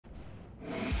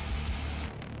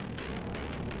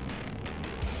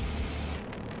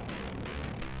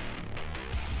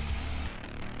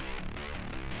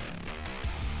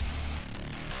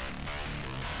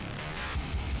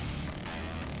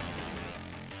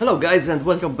Hello guys and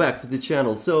welcome back to the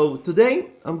channel. So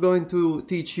today I'm going to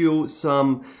teach you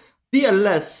some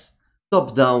VLS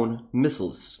top-down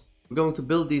missiles. We're going to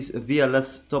build these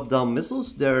VLS top-down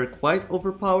missiles. They're quite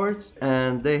overpowered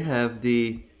and they have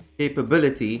the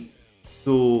capability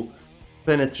to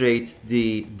penetrate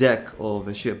the deck of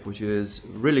a ship, which is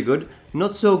really good.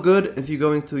 Not so good if you're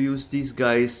going to use these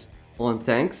guys on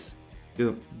tanks.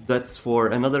 That's for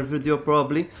another video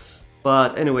probably.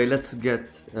 But anyway, let's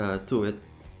get to it.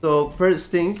 So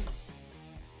first thing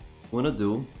I want to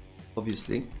do,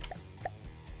 obviously,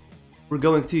 we're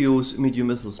going to use medium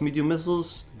missiles. Medium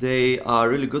missiles, they are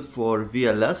really good for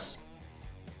VLS.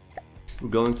 We're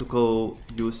going to go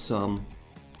use some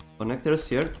connectors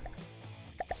here.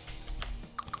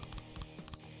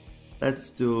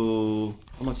 Let's do,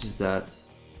 how much is that?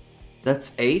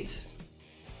 That's 8,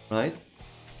 right?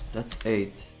 That's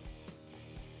 8.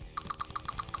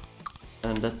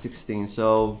 And that's 16,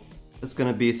 so that's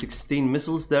gonna be 16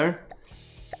 missiles there.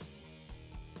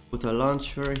 Put a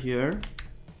launcher here.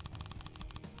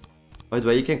 By the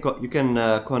way, you can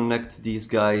connect these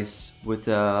guys with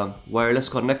a wireless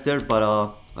connector, but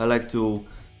I like to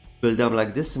build them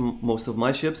like this in most of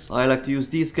my ships. I like to use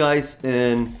these guys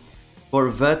in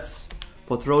corvettes,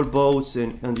 patrol boats,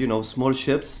 and you know, small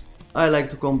ships. I like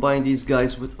to combine these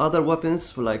guys with other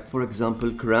weapons, for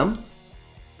example, cram,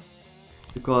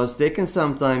 because they can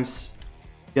sometimes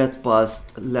get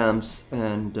past lamps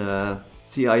and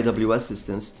ciws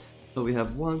systems. So we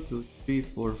have 1, 2, 3,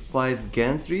 4, 5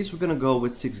 gantries. We're gonna go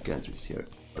with 6 gantries here.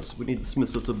 So we need this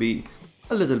missile to be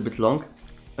a little bit long.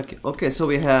 Okay, so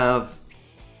we have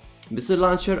missile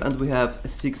launcher and we have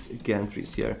 6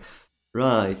 gantries here.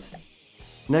 Right.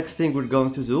 Next thing we're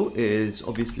going to do is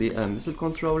obviously a missile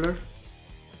controller.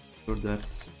 So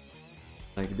that's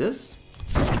like this.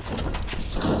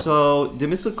 So the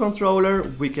missile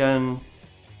controller, we can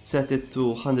set it to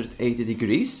 180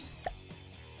 degrees,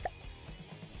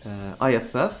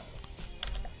 IFF,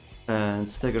 and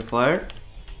stagger fire.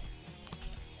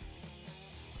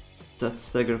 Set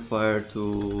stagger fire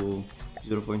to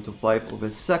 0.25 of a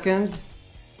second.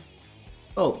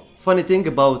 Oh, funny thing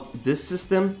about this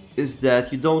system is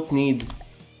that you don't need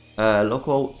a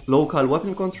local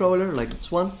weapon controller like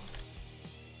this one.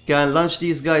 You can launch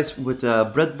these guys with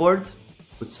a breadboard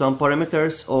with some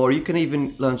parameters, or you can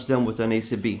even launch them with an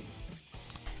ACB.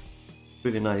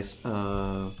 Really nice.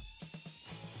 Right,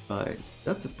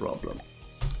 that's a problem.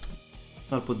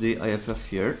 I'll put the IFF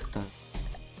here and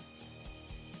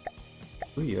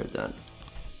here then.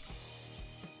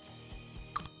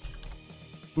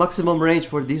 Maximum range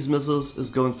for these missiles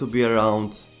is going to be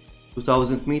around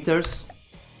 2000 meters.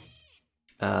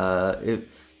 If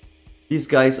these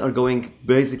guys are going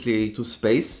basically to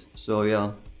space, so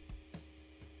yeah.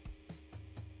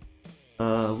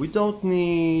 We don't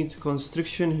need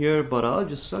constriction here, but I'll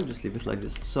just leave it like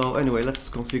this. So anyway, let's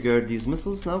configure these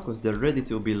missiles now because they're ready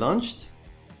to be launched.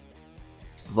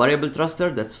 Variable thruster,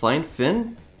 that's fine.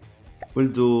 Fin, we'll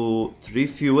do 3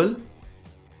 fuel,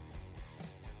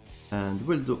 and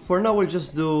for now we'll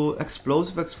just do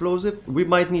explosive. We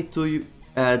might need to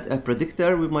add a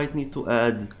predictor. We might need to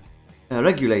add a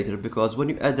regulator, because when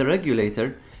you add a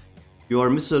regulator, your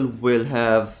missile will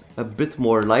have a bit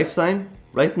more lifetime.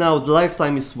 Right now the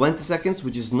lifetime is 20 seconds,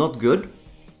 which is not good.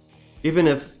 Even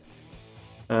if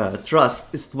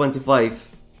thrust is 25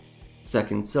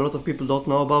 seconds. A lot of people don't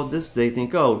know about this. They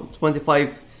think, oh,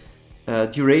 25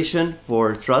 duration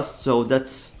for thrust, so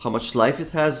that's how much life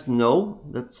it has. No,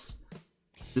 that's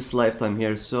this lifetime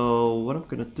here. So what I'm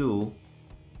gonna do,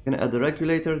 I'm gonna add the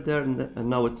regulator there, and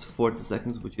now it's 40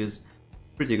 seconds, which is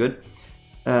pretty good.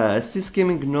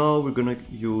 Skimming, no, we're gonna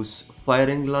use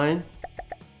firing line.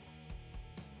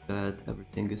 That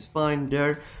everything is fine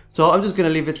there. So I'm just gonna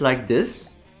leave it like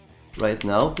this right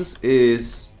now. This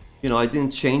is, you know, I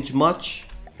didn't change much,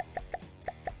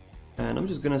 and I'm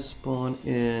just gonna spawn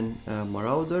in a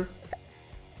Marauder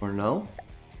for now.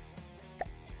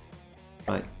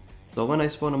 Right, so when I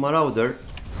spawn a Marauder,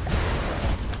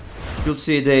 you'll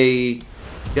see they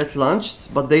get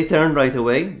launched, but they turn right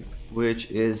away,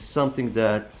 which is something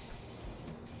that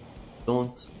I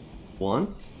don't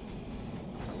want.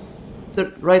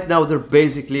 Right now they're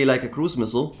basically like a cruise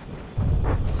missile.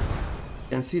 You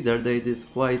can see there they did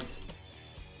quite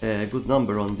a good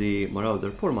number on the Marauder.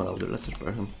 Poor Marauder, let's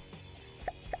repair him.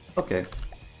 Okay,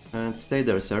 and stay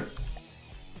there, sir.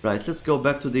 Right, let's go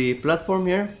back to the platform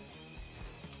here.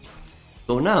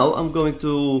 So now I'm going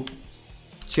to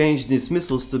change these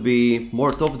missiles to be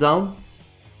more top-down.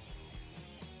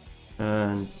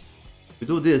 And we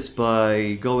do this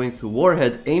by going to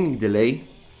warhead aiming delay.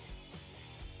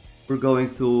 We're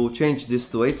going to change this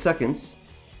to 8 seconds.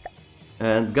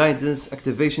 and guidance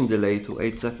activation delay to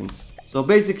 8 seconds. So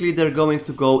basically they're going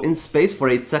to go in space for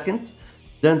 8 seconds,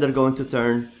 then they're going to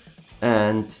turn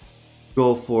and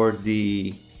go for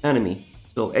the enemy.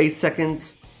 So 8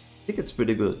 seconds, I think it's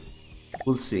pretty good.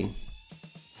 We'll see.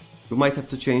 We might have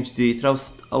to change the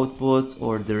thrust output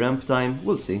or the ramp time.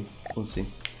 We'll see. We'll see.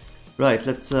 Right,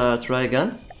 let's try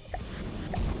again.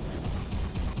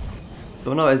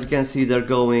 So now as you can see they're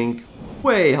going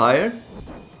way higher.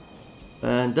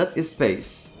 And that is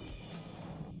space.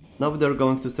 Now they're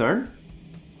going to turn.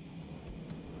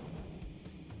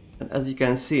 And as you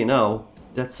can see now,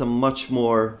 that's a much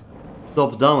more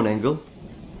top-down angle.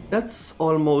 That's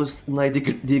almost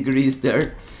 90 degrees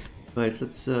there. Right,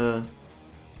 let's check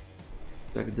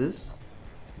this.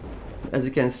 As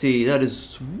you can see, that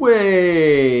is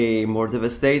way more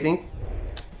devastating.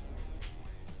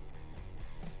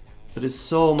 That is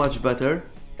so much better.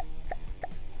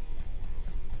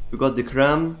 We got the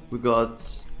cram, we got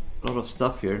a lot of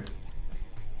stuff here.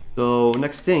 So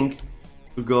next thing,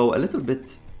 we'll go a little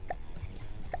bit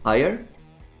higher.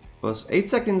 Because 8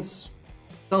 seconds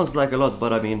sounds like a lot,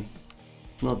 but I mean,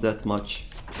 not that much.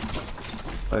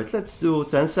 Alright, let's do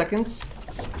 10 seconds.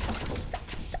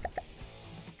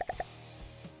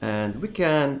 And we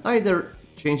can either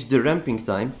change the ramping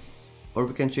time or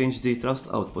we can change the thrust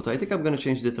output. I think I'm gonna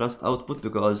change the thrust output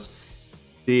because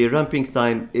the ramping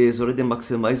time is already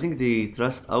maximizing the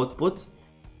thrust output.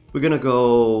 We're gonna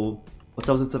go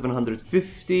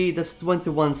 1750, that's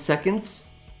 21 seconds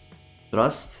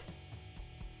thrust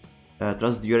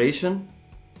duration.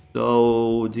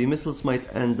 So the missiles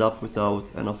might end up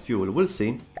without enough fuel. We'll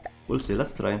see. We'll see.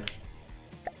 Let's try.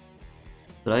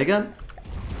 Try again.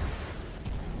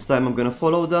 This time I'm gonna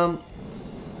follow them.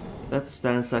 That's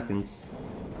 10 seconds.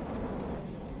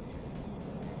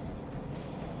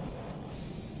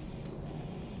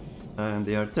 And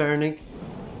they are turning.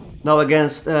 Now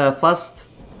against fast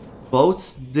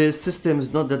boats, the system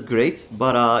is not that great,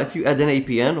 but if you add an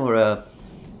APN or a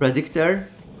predictor,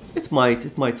 it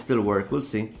might still work. We'll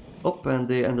see. Oh, and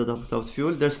they ended up without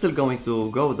fuel. They're still going to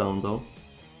go down though.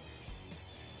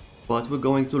 But we're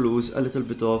going to lose a little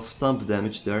bit of thumb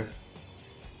damage there.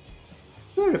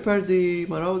 Did I repair the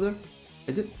Marauder?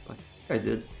 I did. I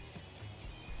did.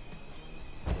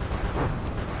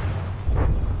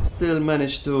 Still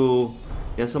managed to...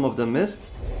 Yeah, some of them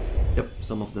missed. Yep,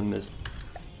 some of them missed.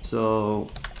 So...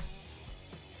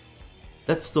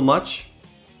 That's too much.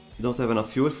 We don't have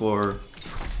enough fuel for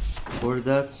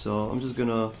that, so I'm just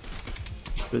gonna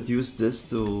reduce this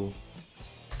to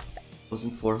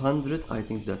 1400. I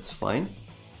think that's fine.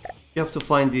 You have to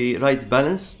find the right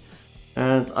balance,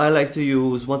 and I like to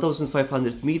use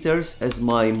 1500 meters as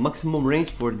my maximum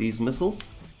range for these missiles.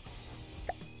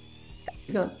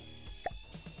 Yeah.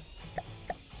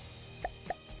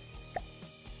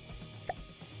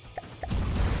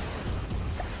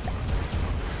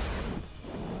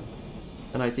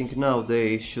 And I think now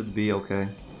they should be okay.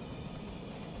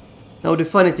 Now the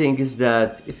funny thing is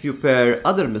that if you pair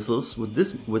other missiles with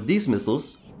these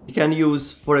missiles, you can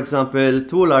use, for example,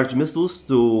 2 large missiles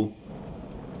to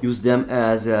use them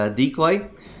as a decoy.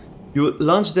 You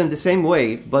launch them the same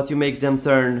way, but you make them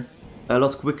turn a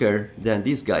lot quicker than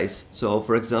these guys. So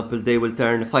for example, they will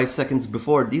turn 5 seconds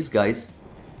before these guys.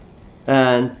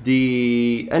 And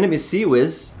the enemy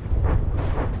ciws,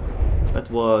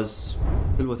 that was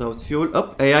still without fuel.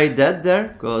 Oh, AI dead there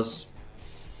because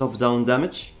top-down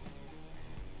damage.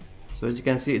 So as you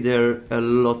can see, they're a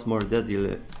lot more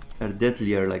deadlier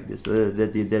like this.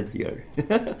 Deadlier.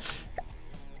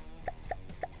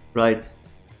 Right.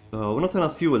 So we're not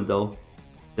enough fuel though.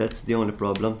 That's the only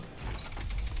problem.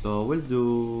 So we'll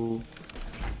do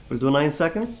 9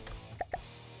 seconds.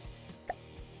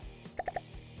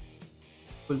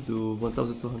 We'll do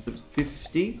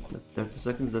 1250. That's 30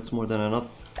 seconds. That's more than enough.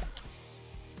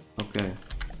 Okay.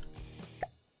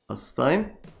 Last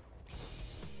time.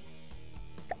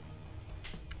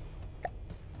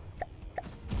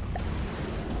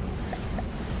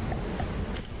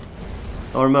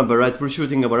 Now remember, right, we're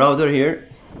shooting a Marauder here.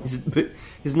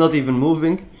 He's not even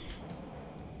moving.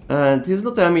 And he's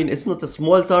not, I mean, it's not a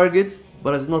small target,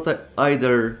 but it's not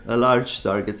either a large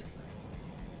target.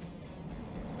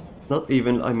 Not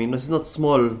even, I mean, it's not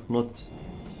small, not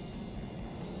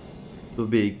too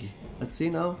big. Let's see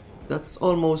now. That's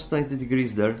almost 90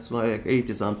 degrees there, it's like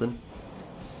 80 something.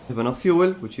 We have enough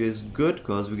fuel, which is good,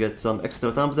 because we get some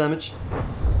extra thump damage.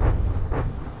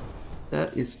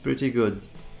 That is pretty good.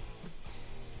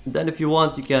 Then if you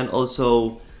want, you can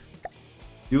also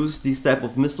use these type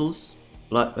of missiles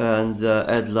and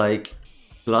add like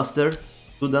cluster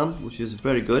to them, which is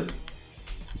very good.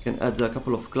 You can add a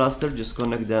couple of clusters, just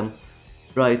connect them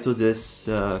right to this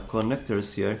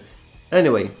connectors here.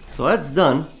 Anyway, so that's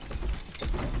done.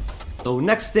 So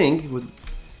next thing, we're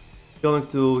going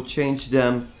to change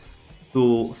them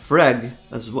to frag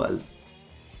as well.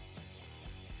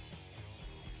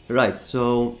 Right,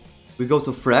 so we go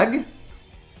to frag.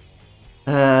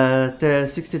 At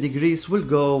 60 degrees will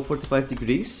go 45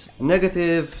 degrees,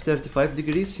 negative 35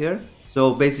 degrees here.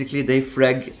 So basically they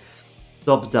frag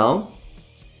top down.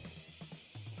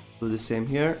 Do the same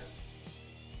here.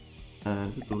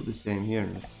 And do the same here.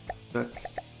 Let's check.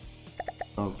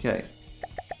 Okay.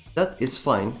 That is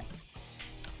fine.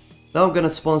 Now I'm gonna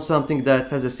spawn something that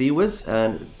has a ciws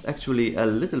and it's actually a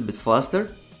little bit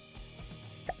faster.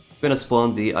 I'm gonna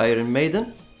spawn the Iron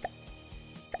Maiden.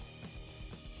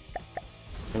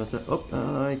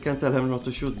 I can't tell him not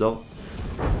to shoot though.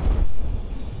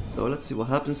 So let's see what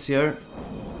happens here.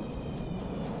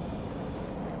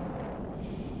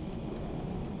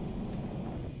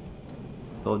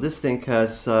 So this thing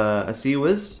has a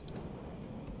ciws.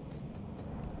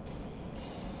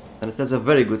 And it has a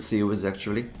very good ciws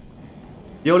actually.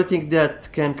 The only thing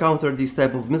that can counter these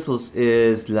type of missiles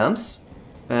is lamps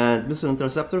and missile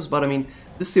interceptors, but I mean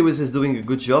this ciws is doing a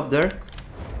good job there.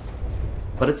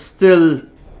 But it's still,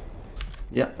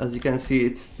 yeah, as you can see,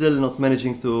 it's still not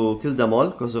managing to kill them all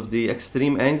because of the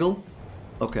extreme angle.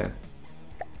 Okay.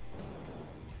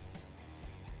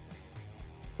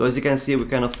 So as you can see, we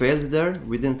kind of failed there.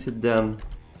 We didn't hit them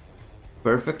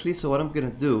perfectly. So what I'm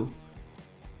gonna do,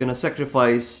 I'm gonna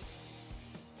sacrifice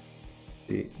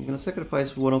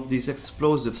one of these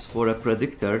explosives for a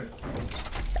predictor.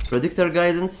 Predictor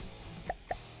guidance.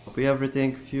 Copy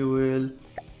everything. Fuel.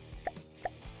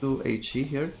 2 HE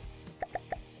here.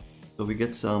 So we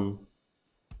get some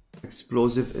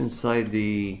explosive inside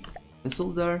the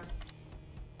missile there.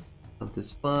 That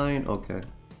is fine. Okay.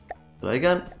 Try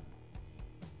again.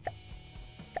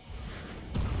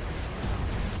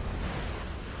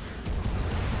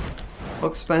 How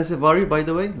expensive are you, by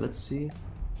the way? Let's see.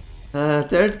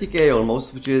 30k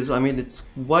almost, which is, I mean, it's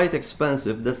quite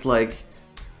expensive. That's like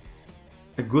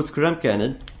a good cramp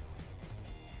cannon.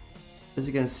 As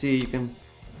you can see, you can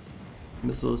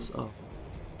missiles. Oh,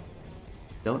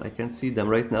 down. I can't see them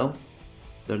right now.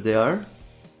 There they are.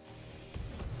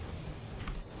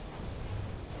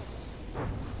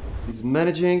 He's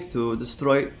managing to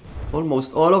destroy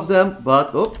almost all of them,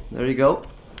 but oh, there you go.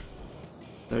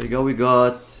 There you go. We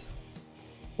got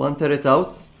one turret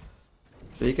out.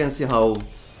 So you can see how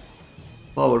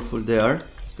powerful they are.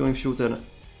 It's going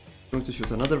to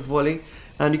shoot another volley,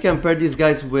 and you can pair these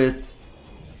guys with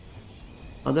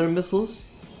other missiles.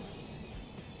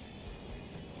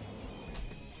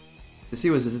 The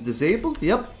ciws is disabled.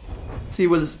 Yep,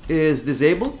 ciws is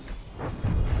disabled.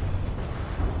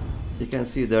 You can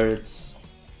see there it's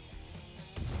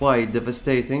quite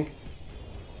devastating.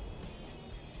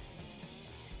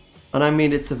 And I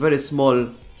mean, it's a very small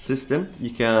system. You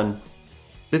can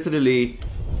literally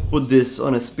put this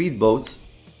on a speedboat.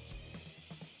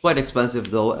 Quite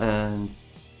expensive though, and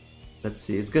let's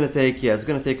see, it's gonna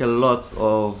take a lot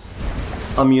of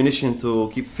ammunition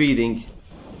to keep feeding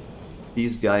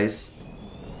these guys.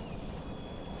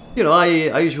 You know,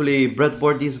 I usually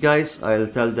breadboard these guys. I'll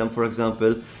tell them, for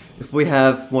example, if we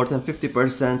have more than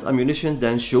 50% ammunition,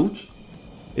 then shoot.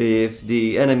 If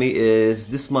the enemy is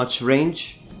this much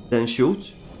range, then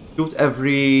shoot. Shoot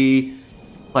every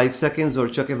 5 seconds or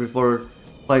check every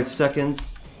 5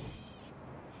 seconds.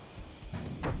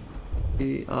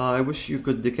 I wish you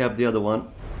could decap the other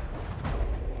one.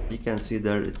 You can see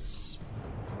there it's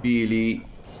really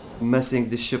messing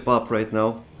this ship up right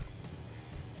now.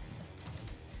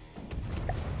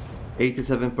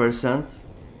 87%.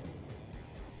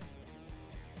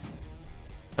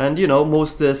 And you know,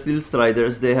 most steel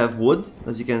striders, they have wood.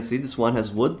 As you can see, this one has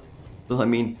wood. So I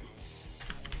mean,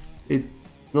 it's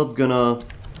not gonna...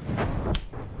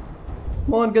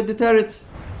 Come on, get the turret.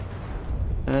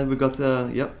 And we got,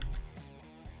 yep.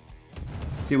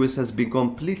 ciws has been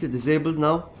completely disabled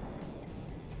now.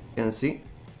 You can see.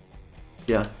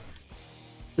 Yeah.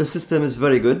 The system is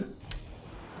very good.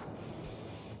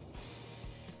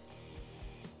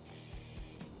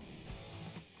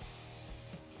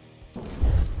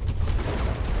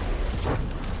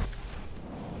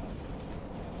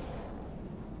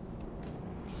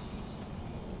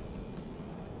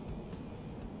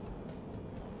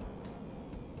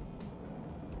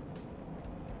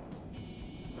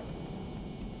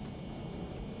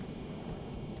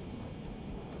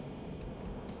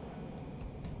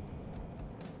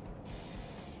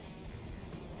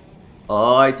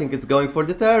 Oh, I think it's going for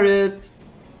the turret.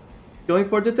 Going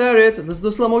for the turret. Let's do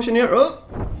slow motion here. Oh!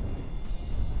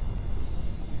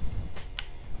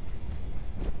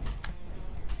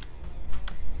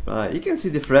 Right, you can see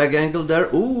the frag angle there.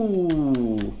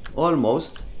 Ooh,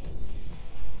 almost.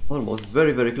 Almost,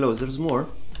 very, very close. There's more.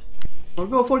 Or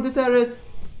go for the turret.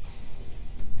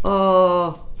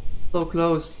 Oh, so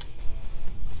close.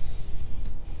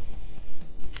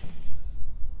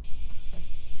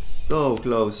 So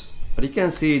close. But you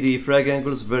can see the frag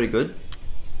angle is very good.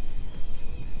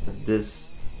 At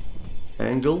this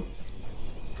angle.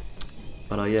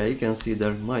 But yeah, you can see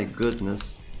there. My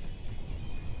goodness.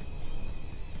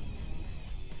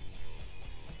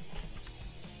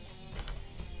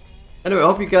 Anyway, I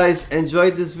hope you guys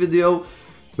enjoyed this video.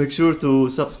 Make sure to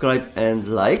subscribe and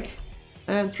like.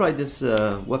 And try this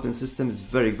weapon system, it's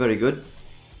very, very good.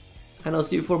 And I'll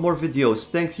see you for more videos.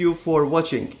 Thank you for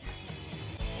watching.